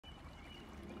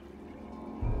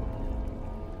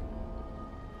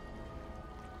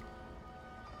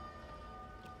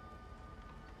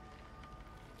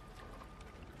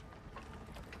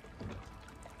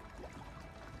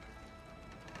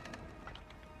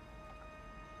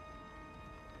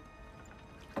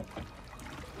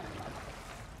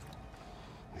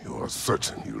are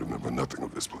certain you remember nothing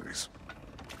of this place.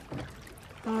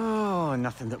 Oh,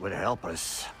 nothing that would help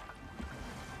us.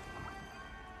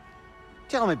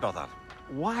 Tell me, brother,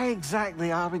 why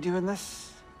exactly are we doing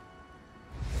this?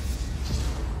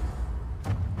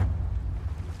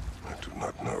 I do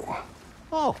not know.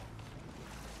 Oh,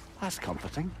 that's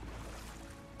comforting.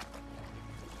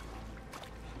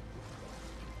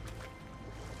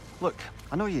 Look,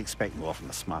 I know you expect more from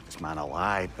the smartest man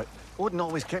alive, but Odin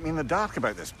always kept me in the dark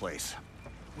about this place.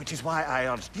 Which is why I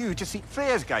urged you to seek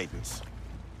Freya's guidance.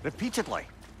 Repeatedly.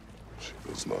 She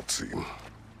does not seem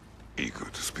eager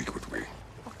to speak with me.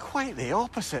 Well, quite the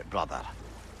opposite, brother.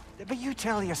 But you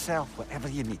tell yourself whatever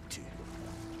you need to.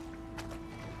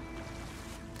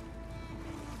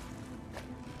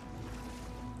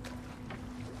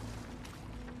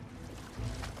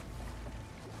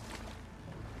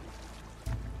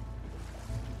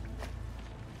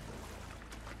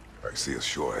 I see a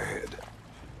shore ahead.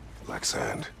 Black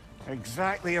sand.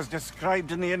 Exactly as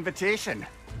described in the invitation.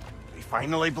 We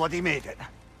finally bloody made it.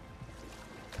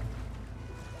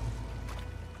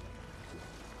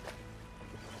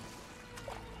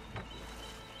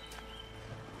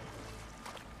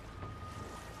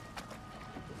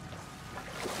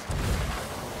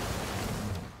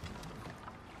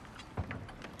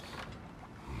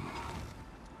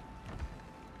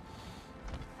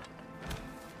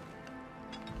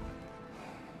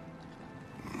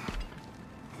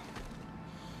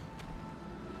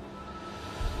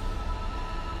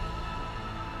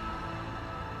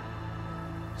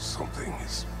 Something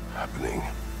is happening.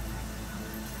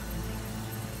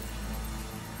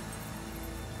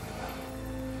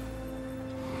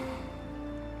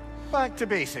 Back to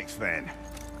basics, then.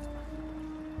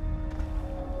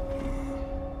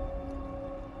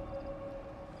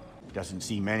 Doesn't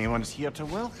seem anyone's here to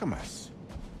welcome us.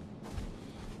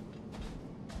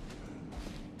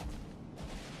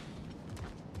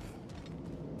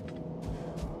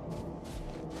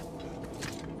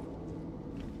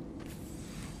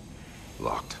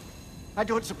 Locked. I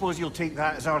don't suppose you'll take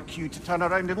that as our cue to turn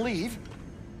around and leave?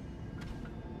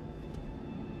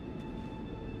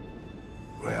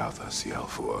 Reatha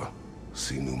Sialfur,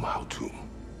 Sinum Hautum.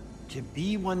 To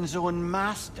be one's own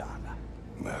master.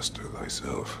 Master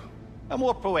thyself. A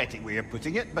more poetic way of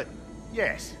putting it, but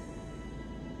yes.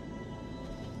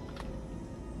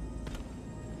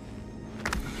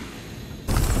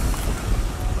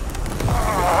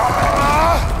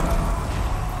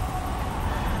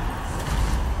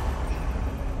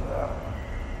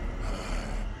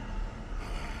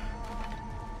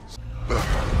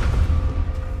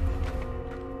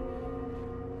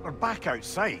 We're back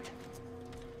outside.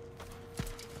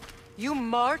 You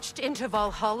marched into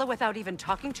Valhalla without even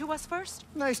talking to us first?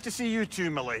 Nice to see you too,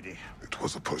 milady. It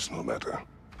was a personal matter,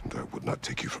 and I would not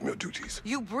take you from your duties.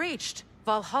 You breached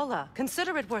Valhalla.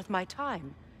 Consider it worth my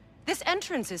time. This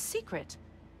entrance is secret.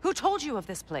 Who told you of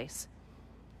this place?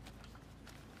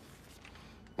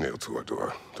 Nailed to our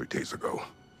door 3 days ago.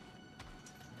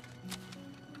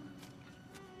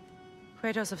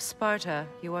 Kratos of Sparta,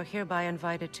 you are hereby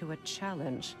invited to a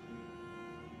challenge.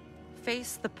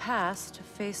 Face the past,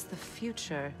 face the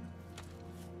future.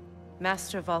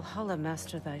 Master Valhalla,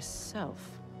 master thyself.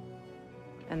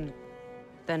 And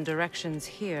then directions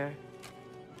here,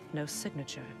 no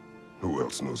signature. Who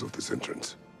else knows of this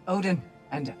entrance? Odin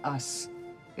and us.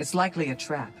 It's likely a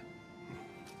trap.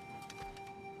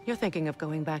 You're thinking of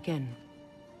going back in.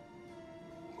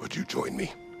 Would you join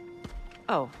me?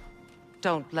 Oh,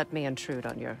 don't let me intrude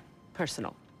on your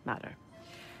personal matter.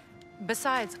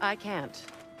 Besides, I can't.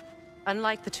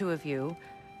 Unlike the two of you,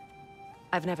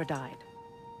 I've never died.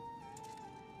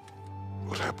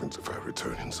 What happens if I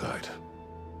return inside?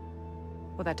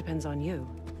 Well, that depends on you.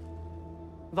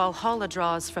 Valhalla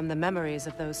draws from the memories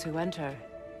of those who enter.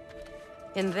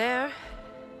 In there,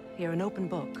 you're an open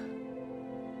book.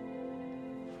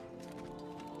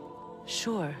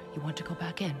 Sure, you want to go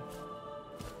back in.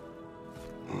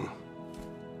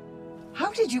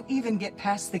 How did you even get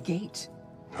past the gate?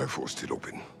 I forced it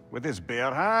open. With his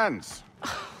bare hands.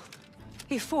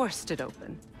 He forced it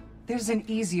open. There's an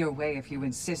easier way if you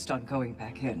insist on going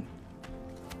back in.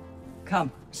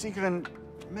 Come. Sigrun,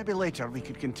 maybe later we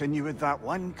could continue with that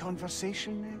one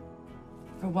conversation.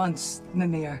 For once,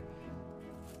 Mimir.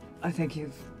 I think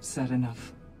you've said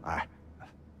enough. Ah,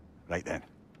 right then.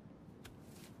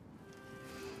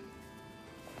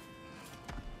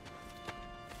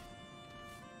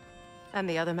 And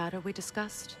the other matter we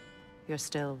discussed? You're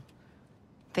still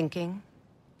thinking,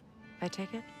 I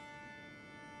take it?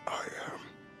 I am.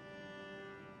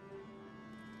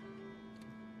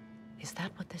 Is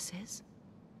that what this is?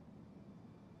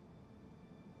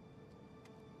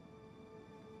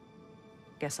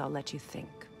 Guess I'll let you think,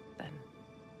 then.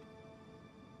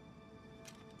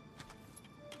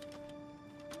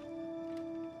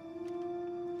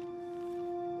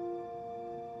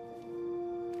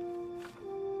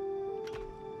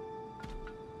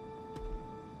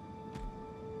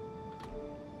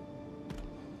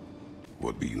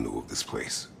 What do you know of this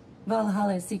place?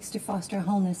 Valhalla seeks to foster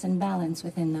wholeness and balance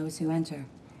within those who enter.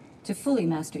 To fully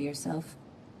master yourself,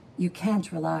 you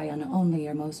can't rely on only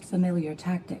your most familiar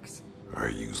tactics. I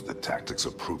use the tactics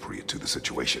appropriate to the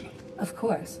situation. Of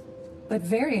course, but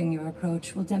varying your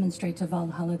approach will demonstrate to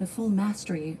Valhalla the full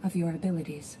mastery of your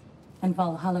abilities. And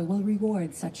Valhalla will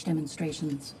reward such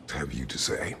demonstrations. Have you to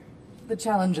say? The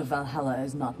challenge of Valhalla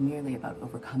is not merely about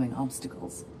overcoming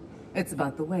obstacles. It's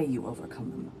about the way you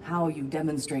overcome them, how you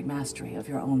demonstrate mastery of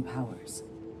your own powers.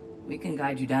 We can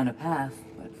guide you down a path,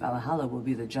 but Valhalla will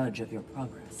be the judge of your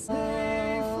progress.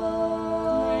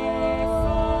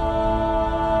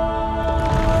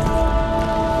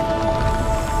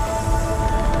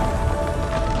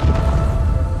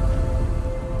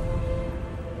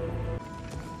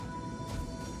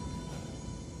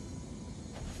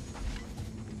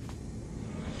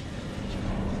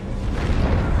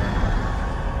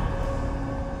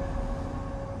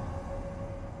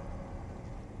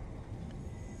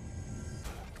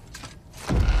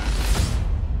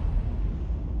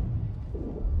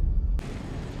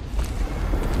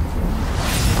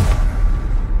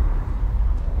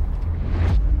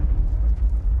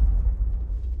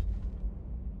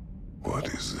 What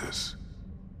is this?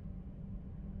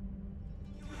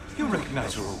 You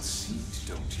recognize your old seat,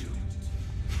 don't you?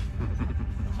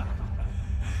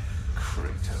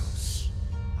 Kratos.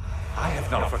 I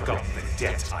have not forgotten the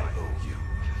debt I owe you.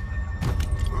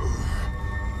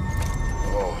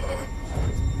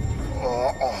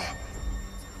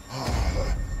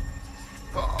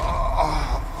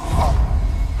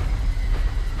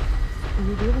 Do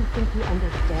you really think he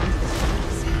understands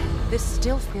this? This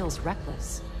still feels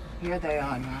reckless. Here they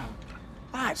are now.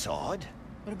 That's odd.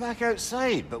 We're back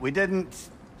outside, but we didn't...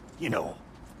 you know.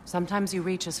 Sometimes you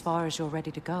reach as far as you're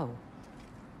ready to go.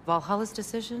 Valhalla's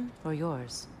decision, or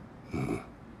yours?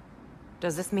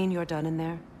 Does this mean you're done in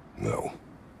there? No.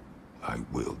 I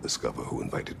will discover who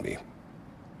invited me.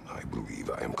 I believe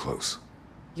I am close.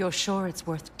 You're sure it's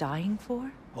worth dying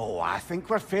for? Oh, I think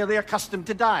we're fairly accustomed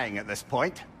to dying at this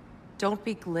point. Don't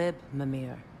be glib,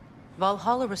 Mimir.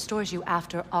 Valhalla restores you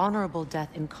after honorable death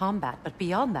in combat, but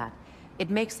beyond that, it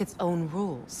makes its own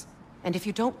rules. And if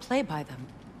you don't play by them...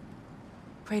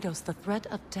 Kratos, the threat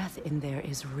of death in there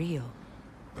is real.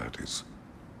 That is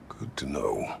good to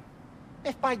know.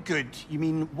 If by good, you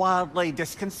mean wildly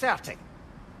disconcerting.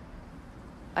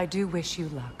 I do wish you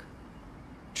luck.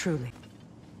 Truly.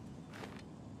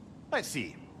 Let's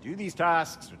see. Do these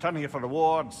tasks, return here for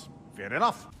rewards. Fair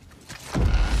enough.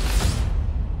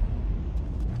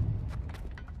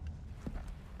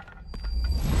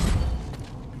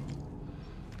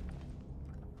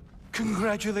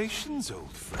 Congratulations,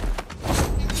 old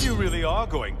friend. You really are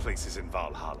going places in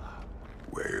Valhalla.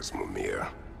 Where's Mimir?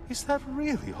 Is that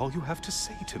really all you have to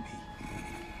say to me?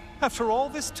 After all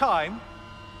this time,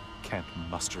 can't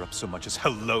muster up so much as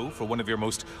hello for one of your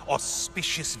most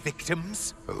auspicious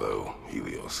victims? Hello,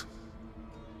 Helios.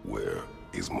 Where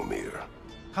is Mimir?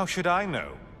 How should I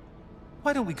know?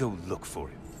 Why don't we go look for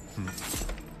him?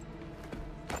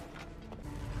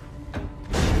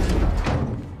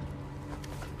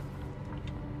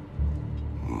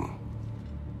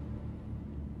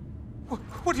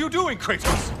 What are you doing,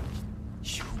 Kratos?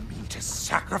 You mean to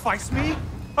sacrifice me?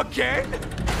 Again?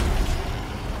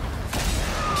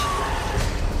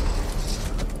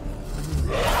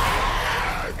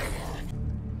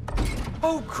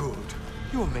 Oh, good.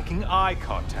 You're making eye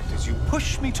contact as you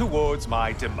push me towards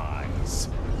my demise.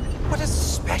 What a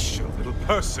special little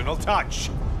personal touch.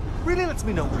 Really lets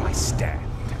me know where I stand.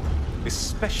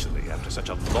 Especially after such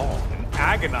a long and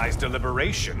agonized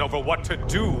deliberation over what to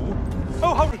do.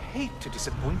 Oh, how I hate to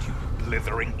disappoint you,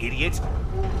 blithering idiot.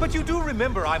 But you do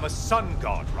remember I'm a sun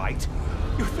god, right?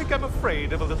 You think I'm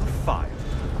afraid of a little fire?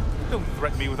 Don't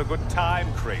threaten me with a good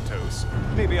time, Kratos.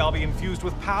 Maybe I'll be infused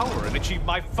with power and achieve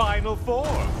my final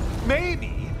form.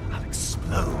 Maybe I'll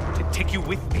explode and take you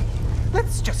with me.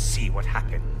 Let's just see what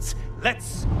happens.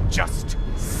 Let's just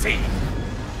see.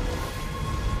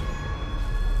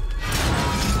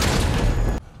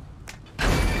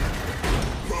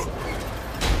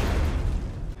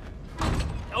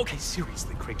 Okay,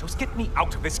 seriously, Kratos, get me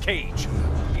out of this cage.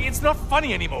 It's not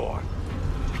funny anymore.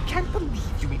 I can't believe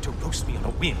you mean to roast me on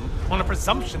a whim, on a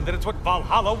presumption that it's what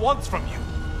Valhalla wants from you.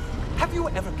 Have you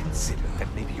ever considered that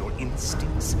maybe your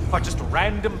instincts are just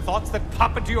random thoughts that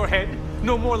pop into your head,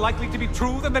 no more likely to be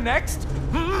true than the next?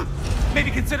 Hmm?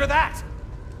 Maybe consider that!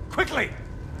 Quickly!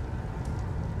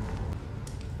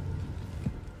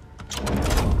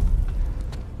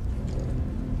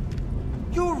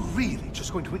 You're really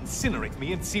just going to incinerate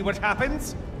me and see what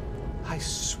happens? I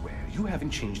swear, you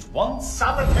haven't changed one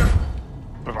solitary...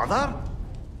 Brother?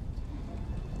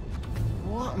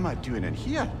 What am I doing in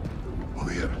here? Over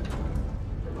here.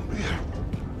 Over here.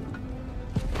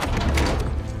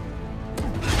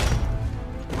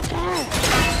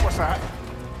 What's that?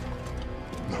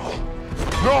 No.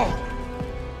 No!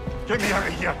 Get me out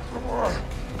of here!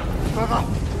 Brother!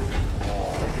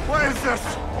 What is this?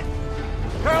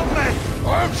 Help me!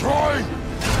 I'm trying!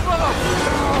 Brother!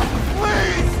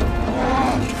 Please!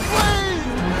 Please!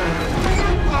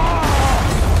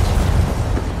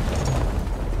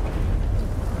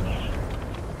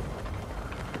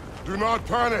 Do not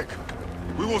panic.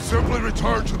 We will simply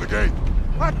return to the gate.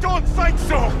 I don't think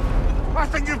so! I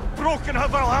think you've broken how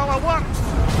Valhalla works!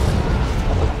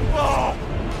 Oh!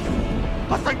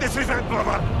 I think this is it,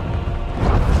 brother!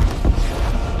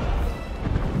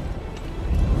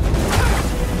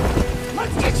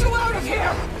 Let's get you out of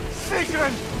here!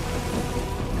 Sigrun!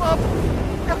 Love!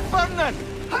 You're burning!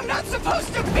 I'm not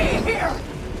supposed to be here!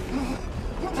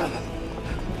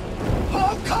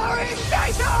 Hokari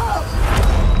Naito!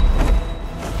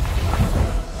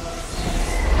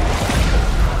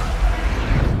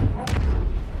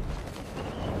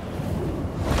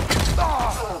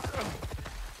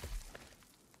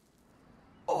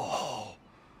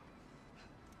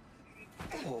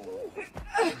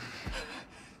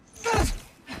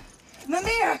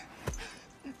 Mimir!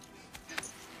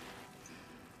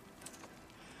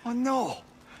 Oh no!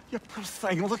 You poor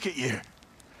thing, look at you!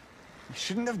 You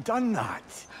shouldn't have done that!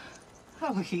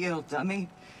 Oh, heal, dummy.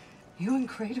 You and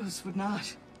Kratos would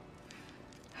not.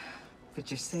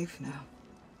 But you're safe now.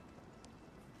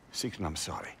 Sigrun, I'm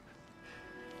sorry.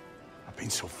 I've been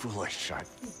so foolish,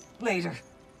 Later,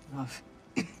 love.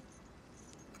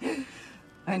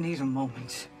 I need a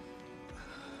moment.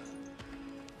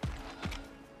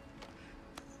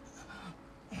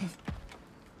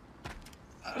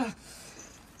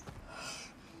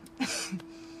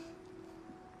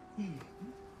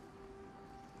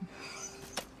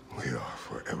 We are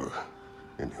forever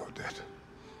in your debt.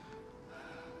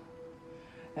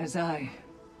 As I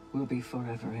will be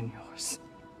forever in yours.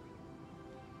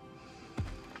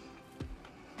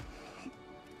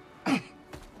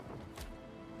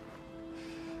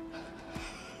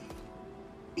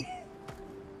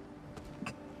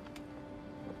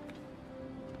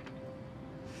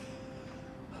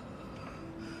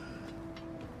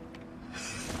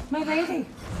 My lady!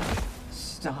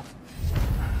 Stop.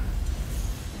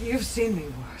 You've seen me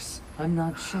worse. I'm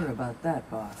not sure about that,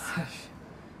 boss.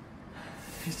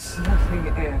 It's nothing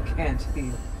air can't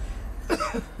heal.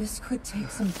 This could take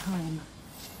some time.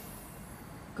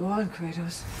 Go on,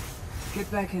 Kratos. Get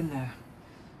back in there.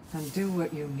 And do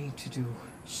what you need to do.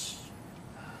 Shh.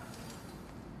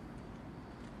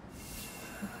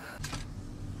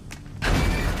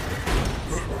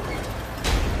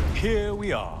 Here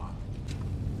we are.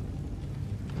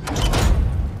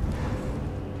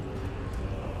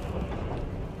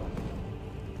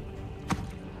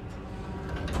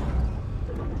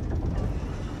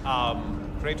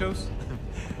 Kratos?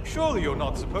 Surely you're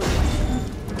not supposed to.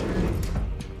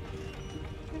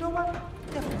 You know what?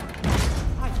 Never mind.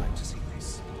 I'd like to see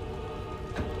this.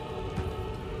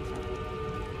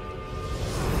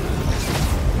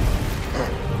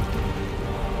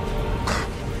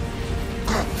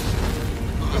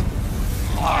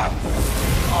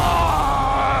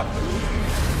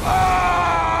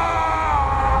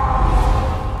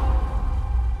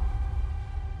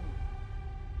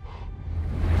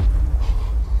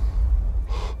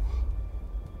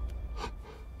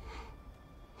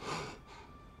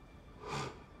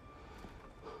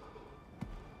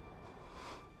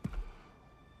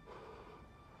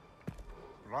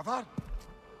 Brother?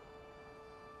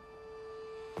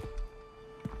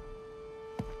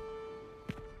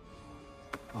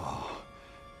 Oh,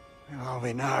 where are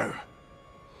we now?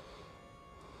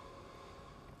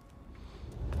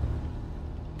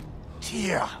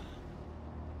 Tyr!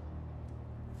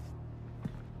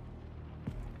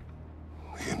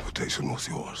 The invitation was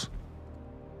yours.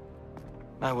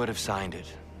 I would have signed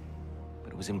it,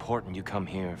 but it was important you come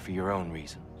here for your own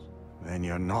reasons. Then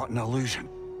you're not an illusion.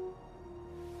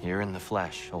 Here in the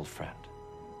flesh, old friend.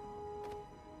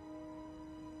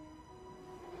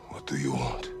 What do you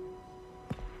want?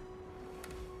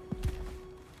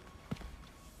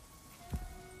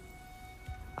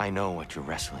 I know what you're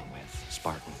wrestling with,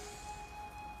 Spartan.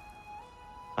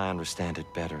 I understand it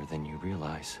better than you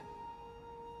realize.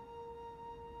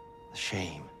 The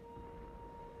shame.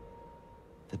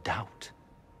 The doubt.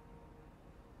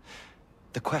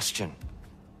 The question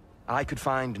I could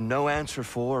find no answer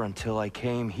for until I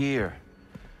came here.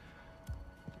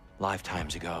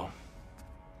 Lifetimes ago.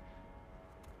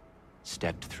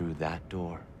 Stepped through that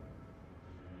door.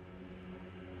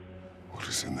 What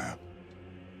is in there?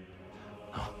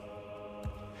 Oh.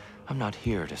 I'm not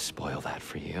here to spoil that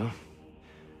for you.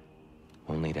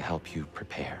 Only to help you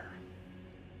prepare.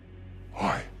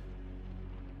 Why?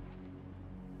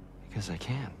 Because I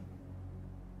can.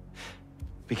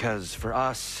 Because for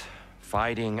us,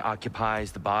 fighting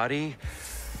occupies the body,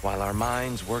 while our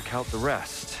minds work out the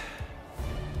rest.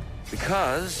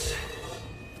 Because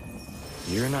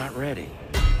you're not ready.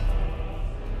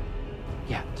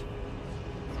 Yet.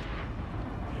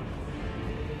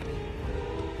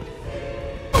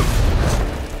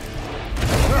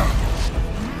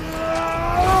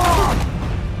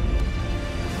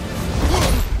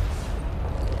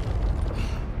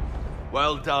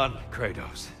 Well done,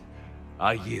 Kratos.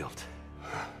 I yield.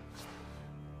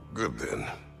 Good then.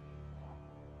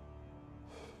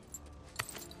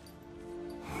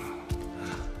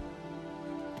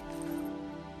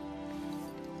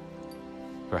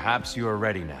 Perhaps you are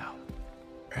ready now.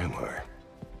 Am I?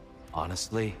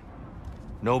 Honestly,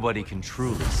 nobody can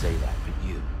truly say that but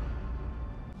you.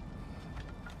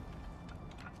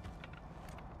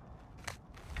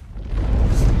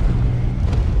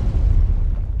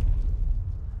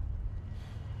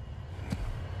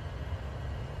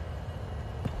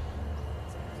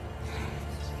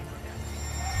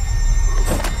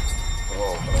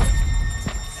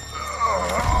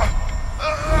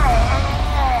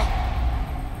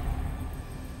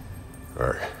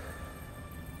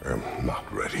 I am not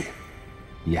ready.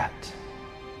 Yet.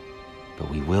 But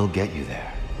we will get you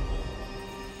there.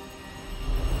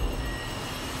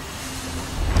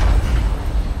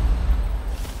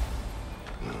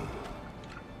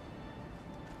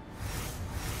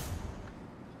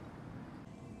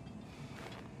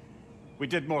 We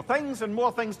did more things and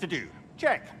more things to do.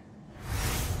 Check.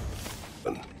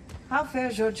 How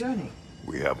fares your journey?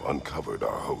 We have uncovered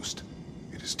our host.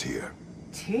 It is Tyr.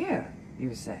 Tyr,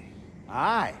 you say?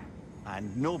 Aye.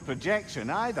 And no projection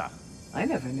either. I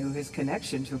never knew his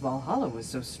connection to Valhalla was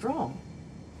so strong.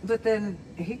 But then,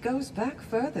 he goes back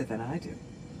further than I do.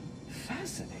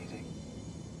 Fascinating.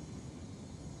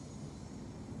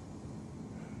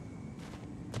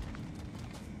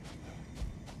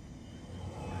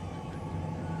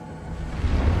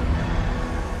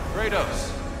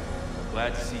 Kratos,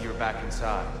 glad to see you're back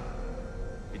inside.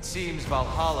 It seems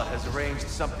Valhalla has arranged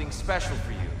something special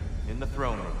for you in the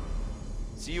throne room.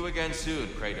 See you again soon,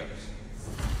 Kratos.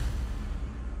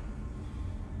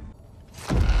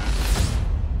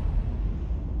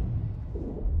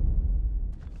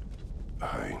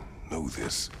 I know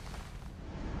this.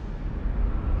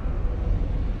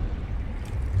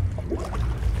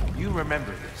 You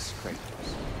remember this,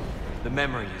 Kratos. The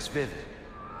memory is vivid.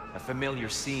 A familiar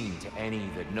scene to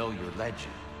any that know your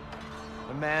legend.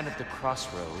 A man at the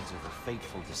crossroads of a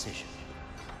fateful decision.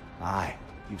 Aye,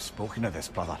 you've spoken of this,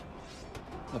 brother.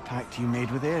 The pact you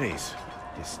made with Ares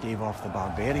to stave off the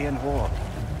barbarian horde.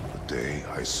 The day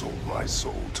I sold my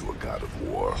soul to a god of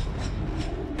war.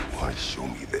 Why show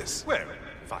me this? Well,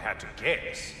 if I had to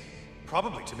guess,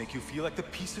 probably to make you feel like the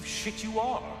piece of shit you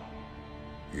are.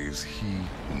 Is he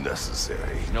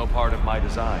necessary? He's no part of my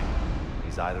design.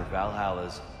 He's either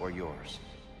Valhalla's or yours.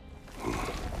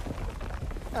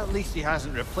 At least he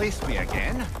hasn't replaced me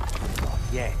again. Not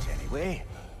yet, anyway.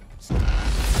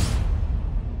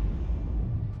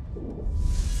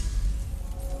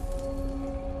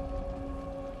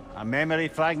 A memory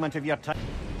fragment of your time.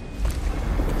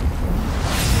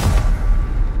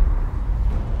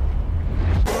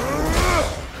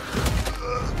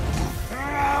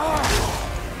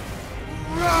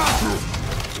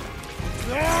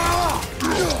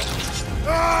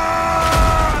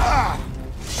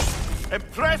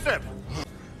 Impressive!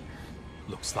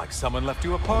 Looks like someone left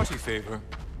you a party favor.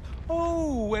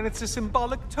 Oh, and it's a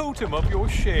symbolic totem of your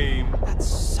shame. That's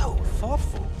so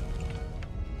thoughtful.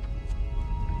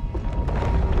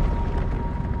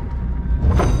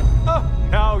 Oh,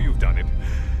 now you've done it.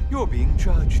 You're being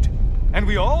judged. And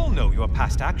we all know your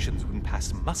past actions wouldn't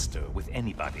pass muster with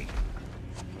anybody.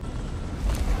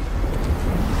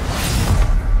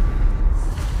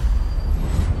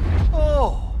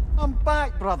 Oh, I'm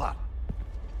back, brother.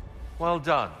 Well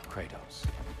done, Kratos.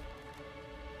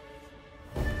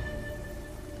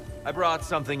 I brought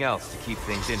something else to keep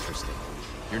things interesting.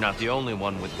 You're not the only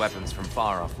one with weapons from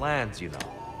far-off lands, you know.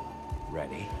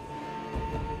 Ready?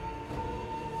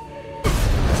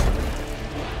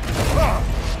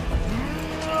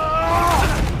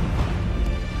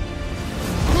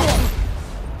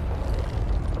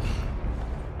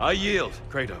 I yield,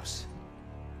 Kratos.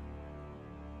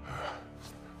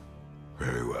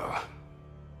 Very well.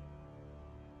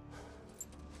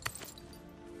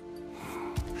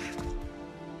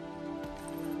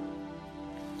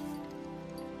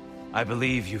 I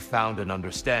believe you found an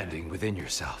understanding within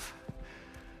yourself.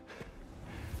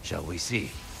 Shall we see?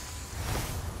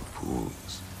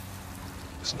 Fools.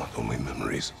 It's not only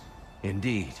memories.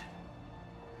 Indeed.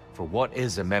 For what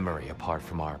is a memory apart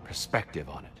from our perspective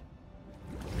on it?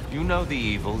 You know the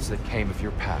evils that came of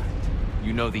your path.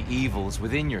 You know the evils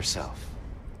within yourself.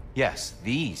 Yes,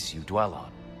 these you dwell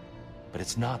on. But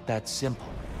it's not that simple,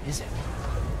 is it?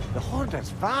 The Horde is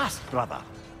vast, brother.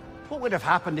 What would have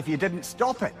happened if you didn't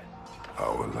stop it?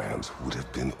 Our lands would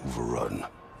have been overrun.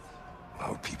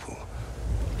 Our people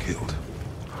killed,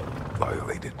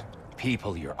 violated.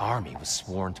 People your army was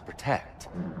sworn to protect.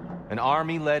 An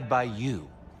army led by you.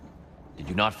 Did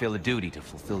you not feel a duty to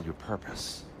fulfill your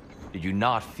purpose? Did you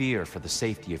not fear for the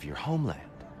safety of your homeland?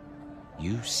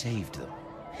 You saved them.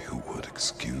 You would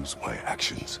excuse my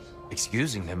actions.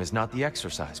 Excusing them is not the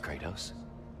exercise, Kratos.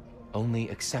 Only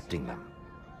accepting them.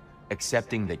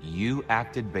 Accepting that you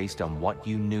acted based on what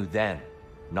you knew then,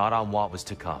 not on what was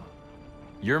to come.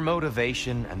 Your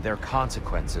motivation and their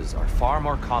consequences are far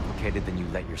more complicated than you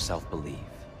let yourself believe.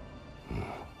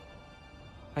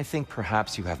 I think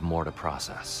perhaps you have more to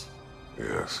process.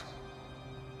 Yes.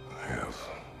 I have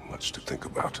much to think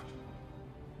about.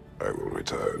 I will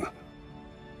return.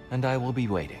 And I will be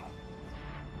waiting.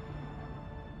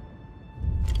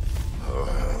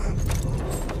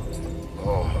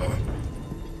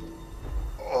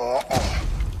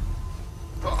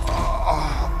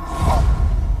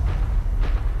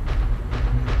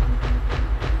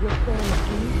 You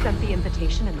sent the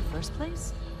invitation in the first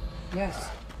place? Yes.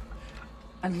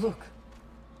 And look,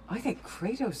 I think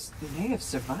Kratos may have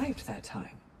survived that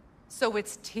time. So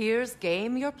it's Tyr's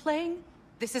game you're playing?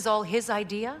 This is all his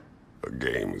idea? A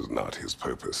game is not his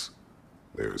purpose.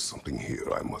 There is something here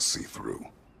I must see through.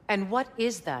 And what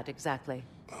is that exactly?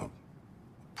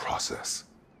 Process.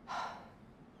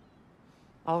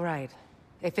 All right.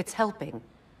 If it's helping,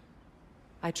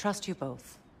 I trust you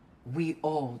both. We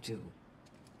all do.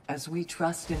 As we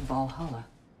trust in Valhalla.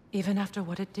 Even after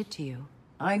what it did to you.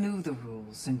 I knew the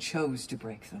rules and chose to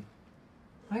break them.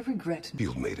 I regret...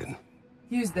 Field Maiden.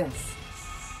 Use this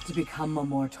to become a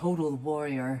more total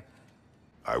warrior.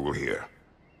 I will hear.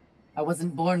 I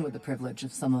wasn't born with the privilege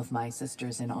of some of my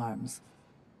sisters in arms.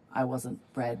 I wasn't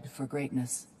bred for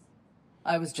greatness.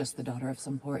 I was just the daughter of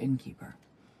some poor innkeeper.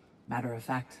 Matter of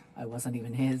fact, I wasn't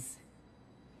even his.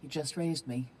 He just raised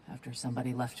me after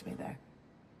somebody left me there.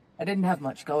 I didn't have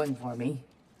much going for me,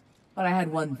 but I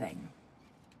had one thing.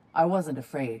 I wasn't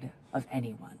afraid of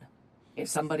anyone. If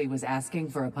somebody was asking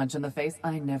for a punch in the face,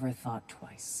 I never thought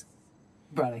twice.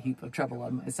 Brought a heap of trouble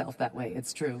on myself that way,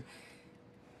 it's true.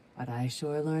 But I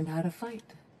sure learned how to fight.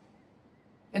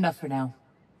 Enough for now.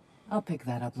 I'll pick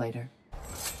that up later.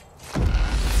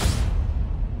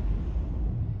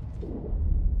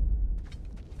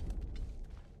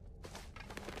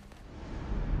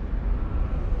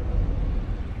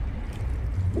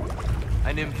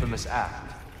 An infamous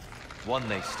act. One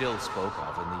they still spoke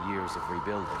of in the years of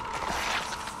rebuilding.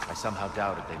 I somehow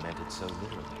doubted they meant it so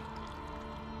literally.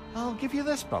 I'll give you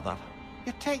this, brother.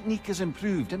 Your technique has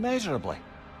improved immeasurably.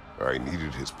 I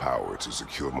needed his power to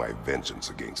secure my vengeance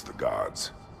against the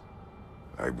gods.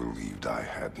 I believed I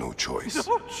had no choice.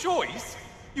 No choice?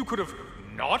 You could have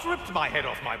not ripped my head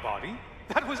off my body.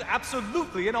 That was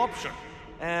absolutely an option.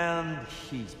 And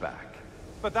he's back.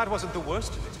 But that wasn't the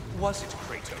worst of it, was it,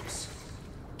 Kratos?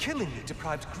 Killing me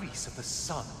deprived Greece of the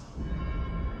sun.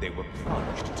 They were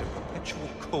plunged into perpetual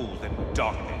cold and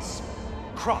darkness.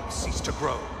 Crops ceased to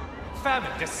grow.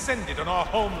 Famine descended on our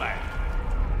homeland.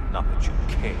 Not that you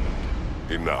cared.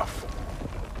 Enough.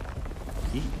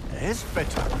 He is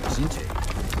bitter, isn't he?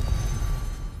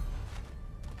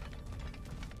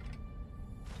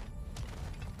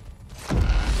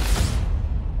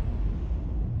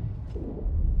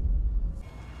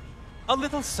 A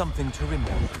little something to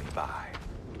remember me by.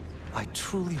 I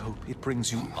truly hope it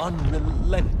brings you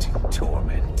unrelenting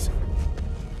torment.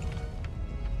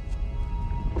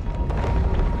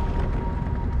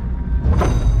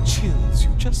 Chills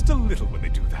you just a little when they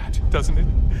do that, doesn't it?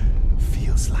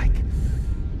 Feels like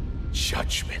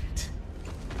judgment.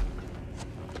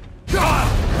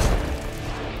 Ah!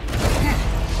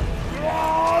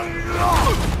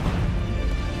 啊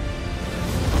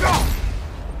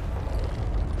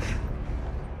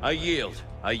I yield.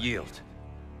 I yield.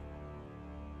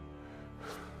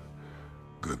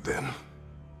 Good then.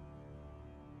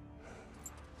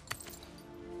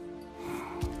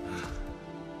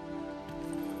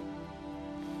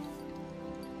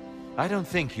 I don't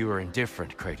think you were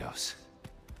indifferent, Kratos.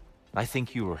 I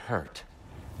think you were hurt.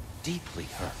 Deeply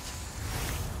hurt.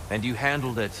 And you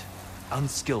handled it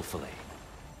unskillfully.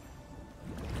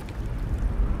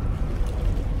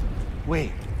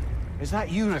 Wait, is that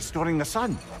you restoring the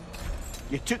sun?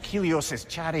 You took Helios's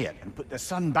chariot and put the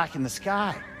sun back in the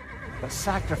sky, but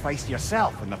sacrificed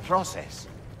yourself in the process.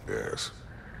 Yes.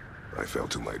 I fell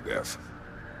to my death,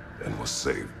 and was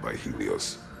saved by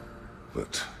Helios.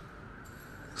 But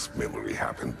this memory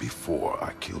happened before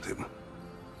I killed him.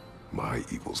 My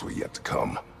evils were yet to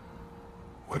come.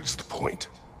 What is the point?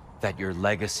 That your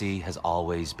legacy has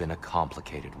always been a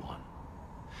complicated one.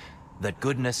 That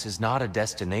goodness is not a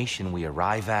destination we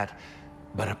arrive at,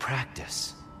 but a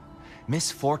practice.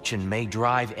 Misfortune may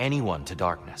drive anyone to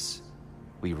darkness.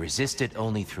 We resist it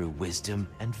only through wisdom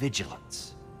and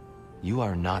vigilance. You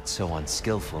are not so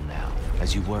unskillful now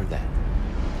as you were then.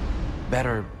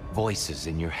 Better voices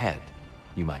in your head,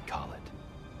 you might call it.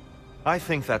 I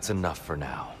think that's enough for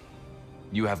now.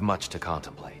 You have much to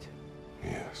contemplate.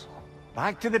 Yes.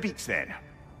 Back to the beach then.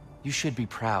 You should be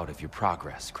proud of your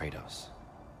progress, Kratos.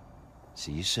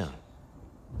 See you soon.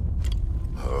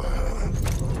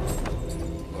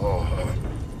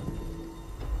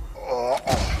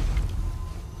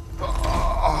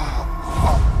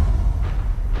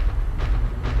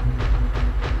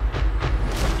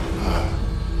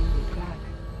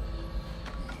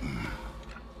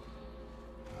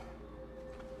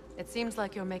 It seems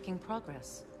like you're making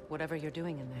progress, whatever you're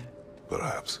doing in there.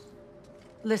 Perhaps.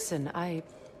 Listen, I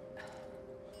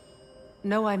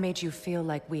know I made you feel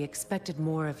like we expected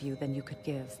more of you than you could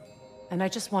give. And I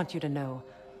just want you to know,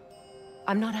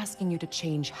 I'm not asking you to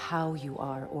change how you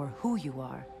are or who you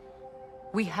are.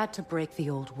 We had to break the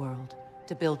old world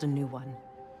to build a new one.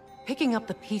 Picking up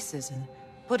the pieces and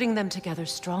putting them together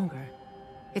stronger.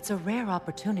 It's a rare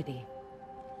opportunity.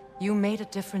 You made a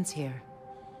difference here.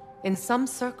 In some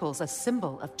circles, a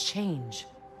symbol of change.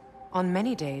 On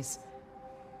many days,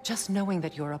 just knowing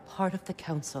that you're a part of the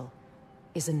Council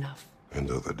is enough. And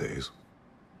other days?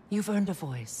 You've earned a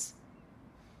voice.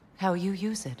 How you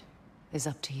use it is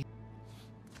up to you.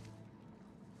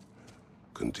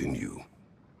 Continue.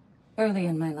 Early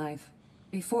in my life,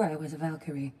 before I was a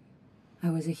Valkyrie,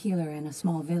 I was a healer in a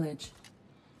small village.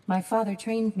 My father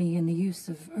trained me in the use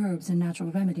of herbs and natural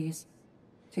remedies.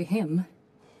 To him,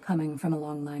 coming from a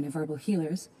long line of herbal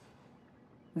healers,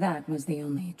 that was the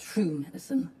only true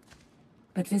medicine.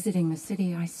 But visiting the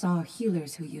city, I saw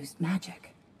healers who used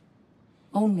magic.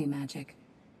 Only magic,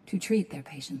 to treat their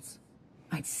patients.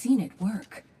 I'd seen it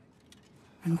work.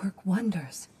 And work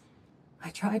wonders. I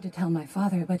tried to tell my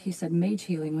father, but he said mage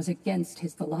healing was against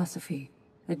his philosophy.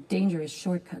 A dangerous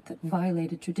shortcut that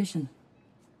violated tradition.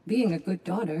 Being a good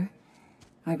daughter,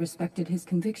 I respected his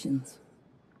convictions.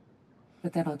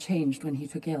 But that all changed when he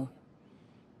took ill.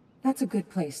 That's a good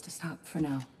place to stop for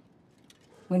now.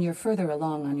 When you're further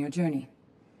along on your journey,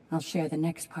 I'll share the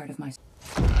next part of my...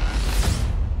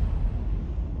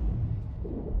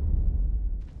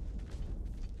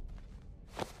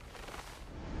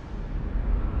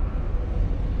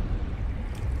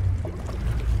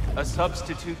 A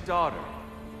substitute daughter.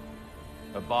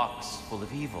 A box full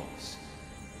of evils.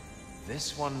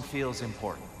 This one feels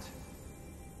important.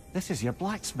 This is your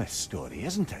blacksmith story,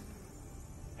 isn't it?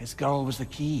 His girl was the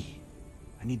key,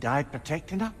 and he died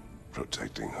protecting her?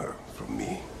 Protecting her from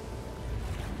me.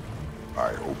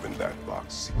 I opened that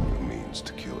box seeking a means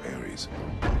to kill Ares.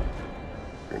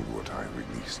 And what I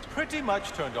released. Pretty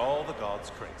much turned all the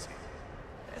gods crazy.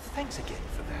 Thanks again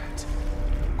for that.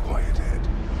 Quiet head.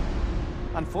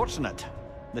 Unfortunate.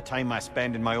 The time I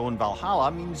spend in my own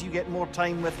Valhalla means you get more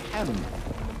time with him.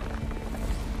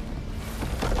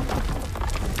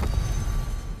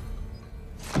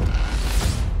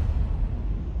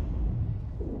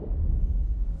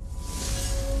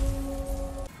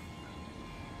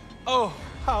 Oh,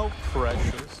 how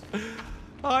precious.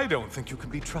 I don't think you can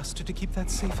be trusted to keep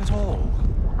that safe at all.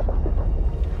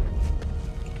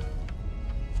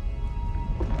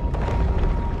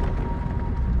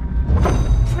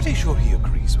 Pretty sure he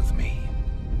agrees with me.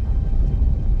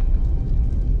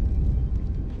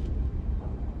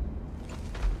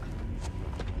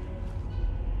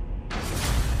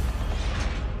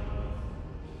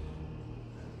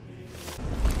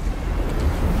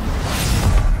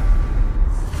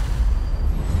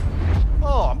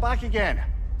 Oh, I'm back again.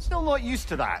 Still not used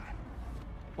to that.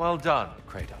 Well done,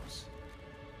 Kratos.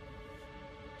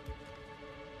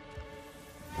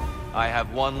 I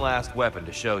have one last weapon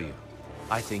to show you.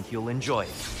 I think you'll enjoy it,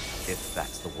 if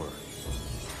that's the word.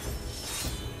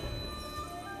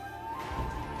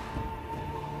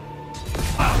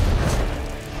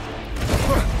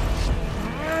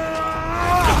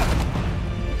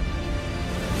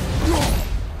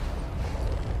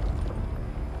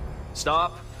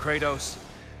 Stop, Kratos.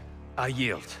 I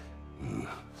yield.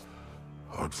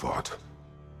 Hard fought.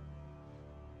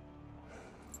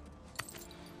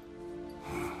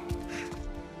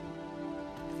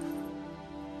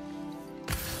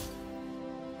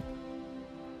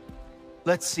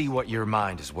 Let's see what your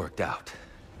mind has worked out.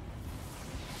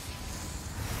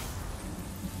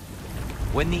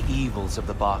 When the evils of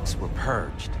the box were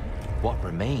purged, what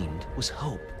remained was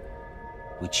hope,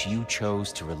 which you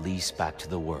chose to release back to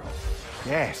the world.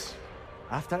 Yes.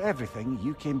 After everything,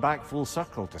 you came back full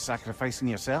circle to sacrificing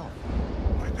yourself.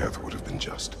 My death would have been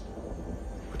just,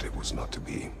 but it was not to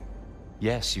be.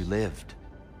 Yes, you lived,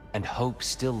 and hope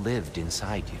still lived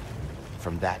inside you,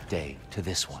 from that day to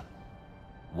this one.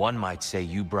 One might say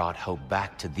you brought hope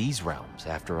back to these realms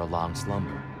after a long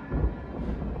slumber.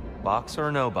 Box or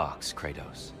no box,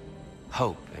 Kratos.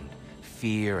 Hope and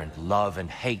fear and love and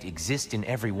hate exist in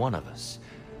every one of us.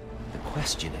 The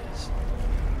question is,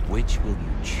 which will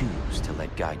you choose to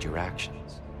let guide your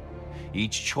actions?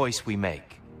 Each choice we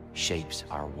make shapes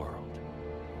our world.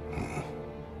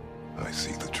 I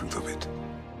see the truth of it.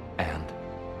 And?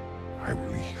 I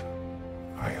believe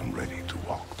I am ready to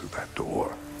walk through that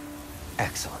door.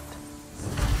 Excellent.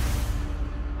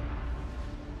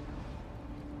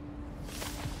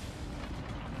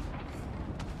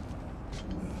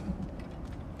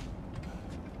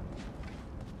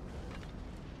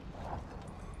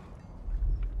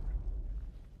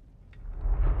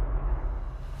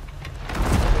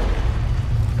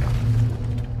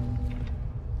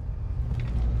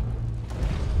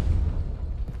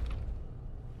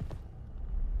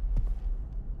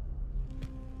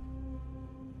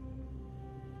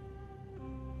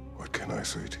 What can I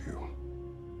say to you?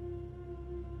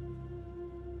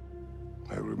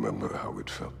 I remember how it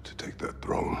felt to take that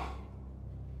throne.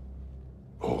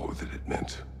 All that it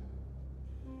meant.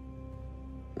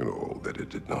 And all that it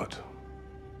did not.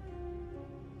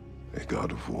 A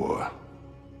god of war.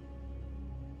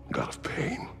 God of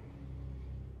pain.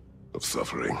 Of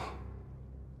suffering.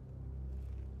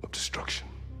 Of destruction.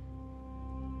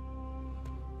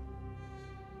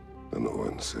 And the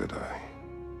one said I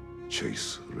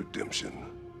chase redemption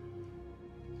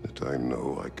that I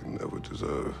know I can never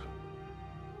deserve.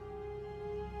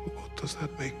 What does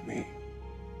that make me?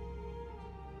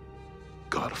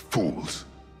 God of fools.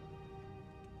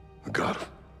 A god of...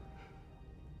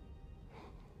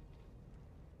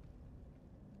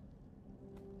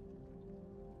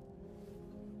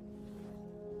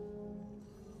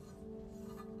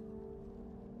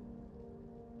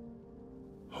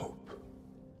 hope.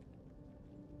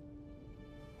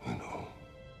 When all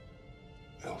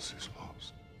else is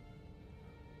lost.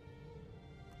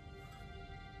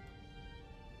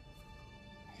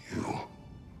 You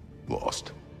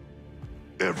lost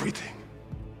everything.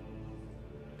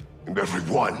 And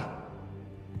everyone.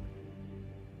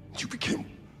 You became...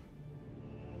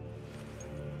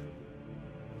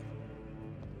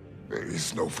 There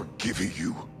is no forgiving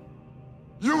you.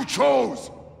 You chose!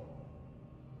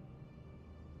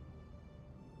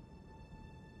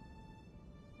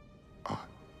 I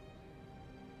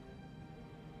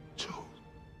chose.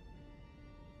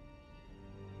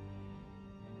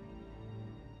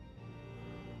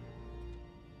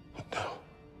 But now,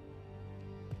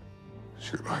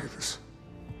 should I, this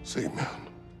same man,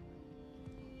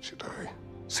 should I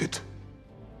sit,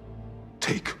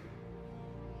 take,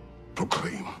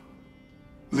 proclaim,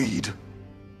 lead,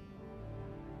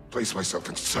 place myself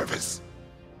in service?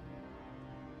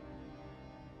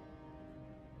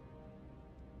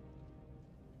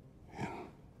 In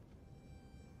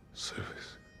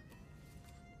service?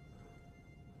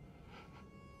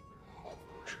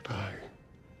 Should I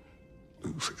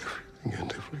lose everything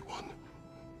and everyone?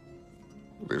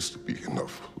 There's to be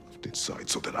enough left inside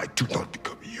so that I do not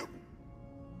become you.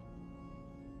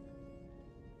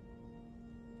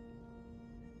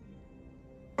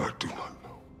 I do not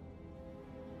know.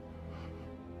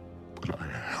 But I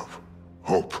have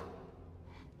hope.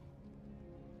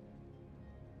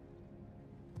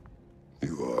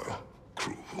 You are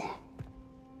cruel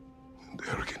and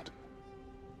arrogant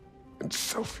and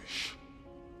selfish.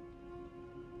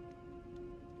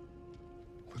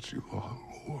 But you are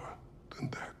more than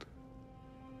that.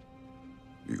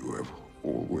 You have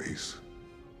always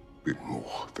been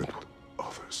more than what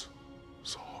others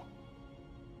saw.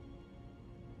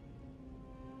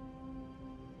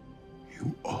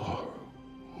 You are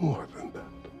more than that.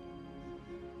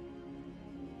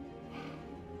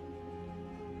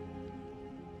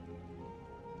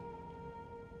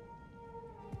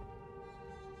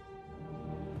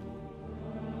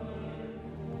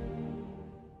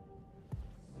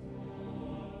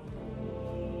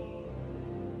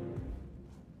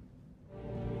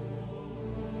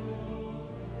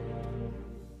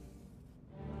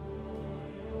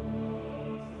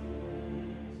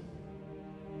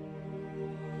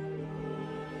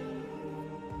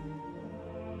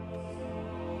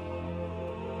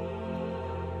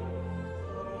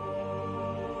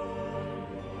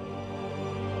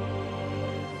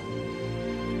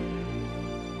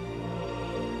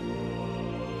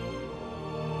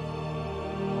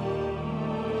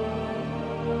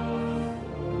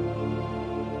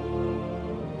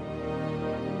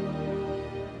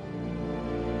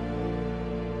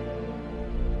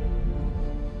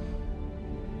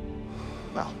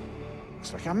 Well,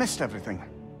 looks like I missed everything.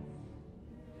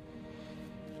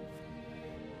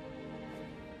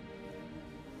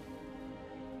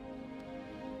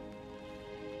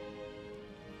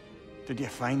 Did you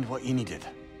find what you needed?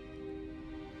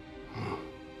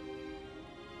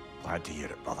 Glad to hear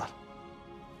it, brother.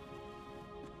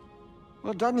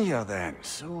 We're done here then,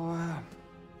 so,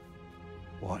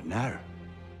 what now?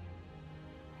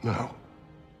 Now,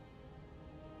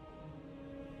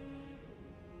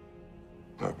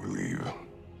 I believe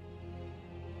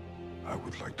I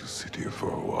would like to sit here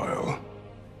for a while.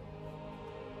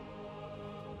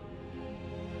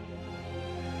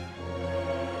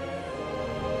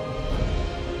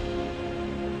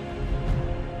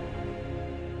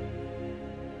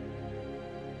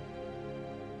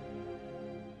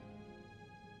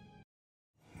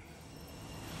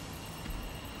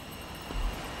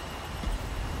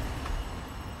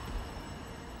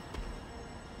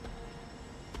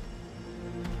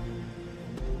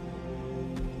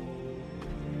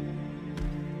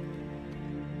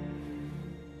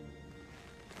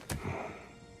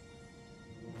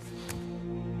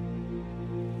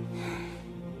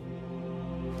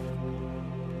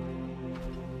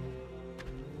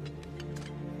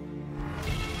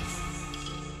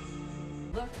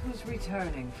 Look who's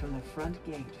returning from the front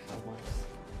gate for once.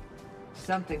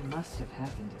 Something must have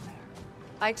happened in there.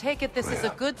 I take it this is a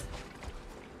good...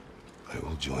 I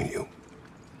will join you.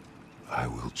 I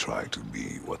will try to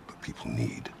be what the people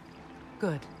need.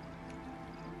 Good.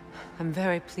 I'm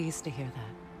very pleased to hear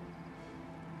that.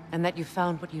 And that you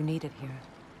found what you needed here.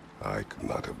 I could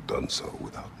not have done so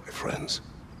without my friends.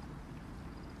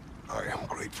 I am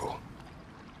grateful.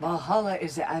 Valhalla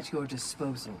is at your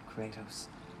disposal, Kratos.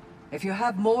 If you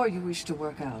have more you wish to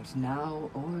work out,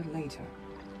 now or later,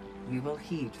 we will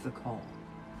heed the call.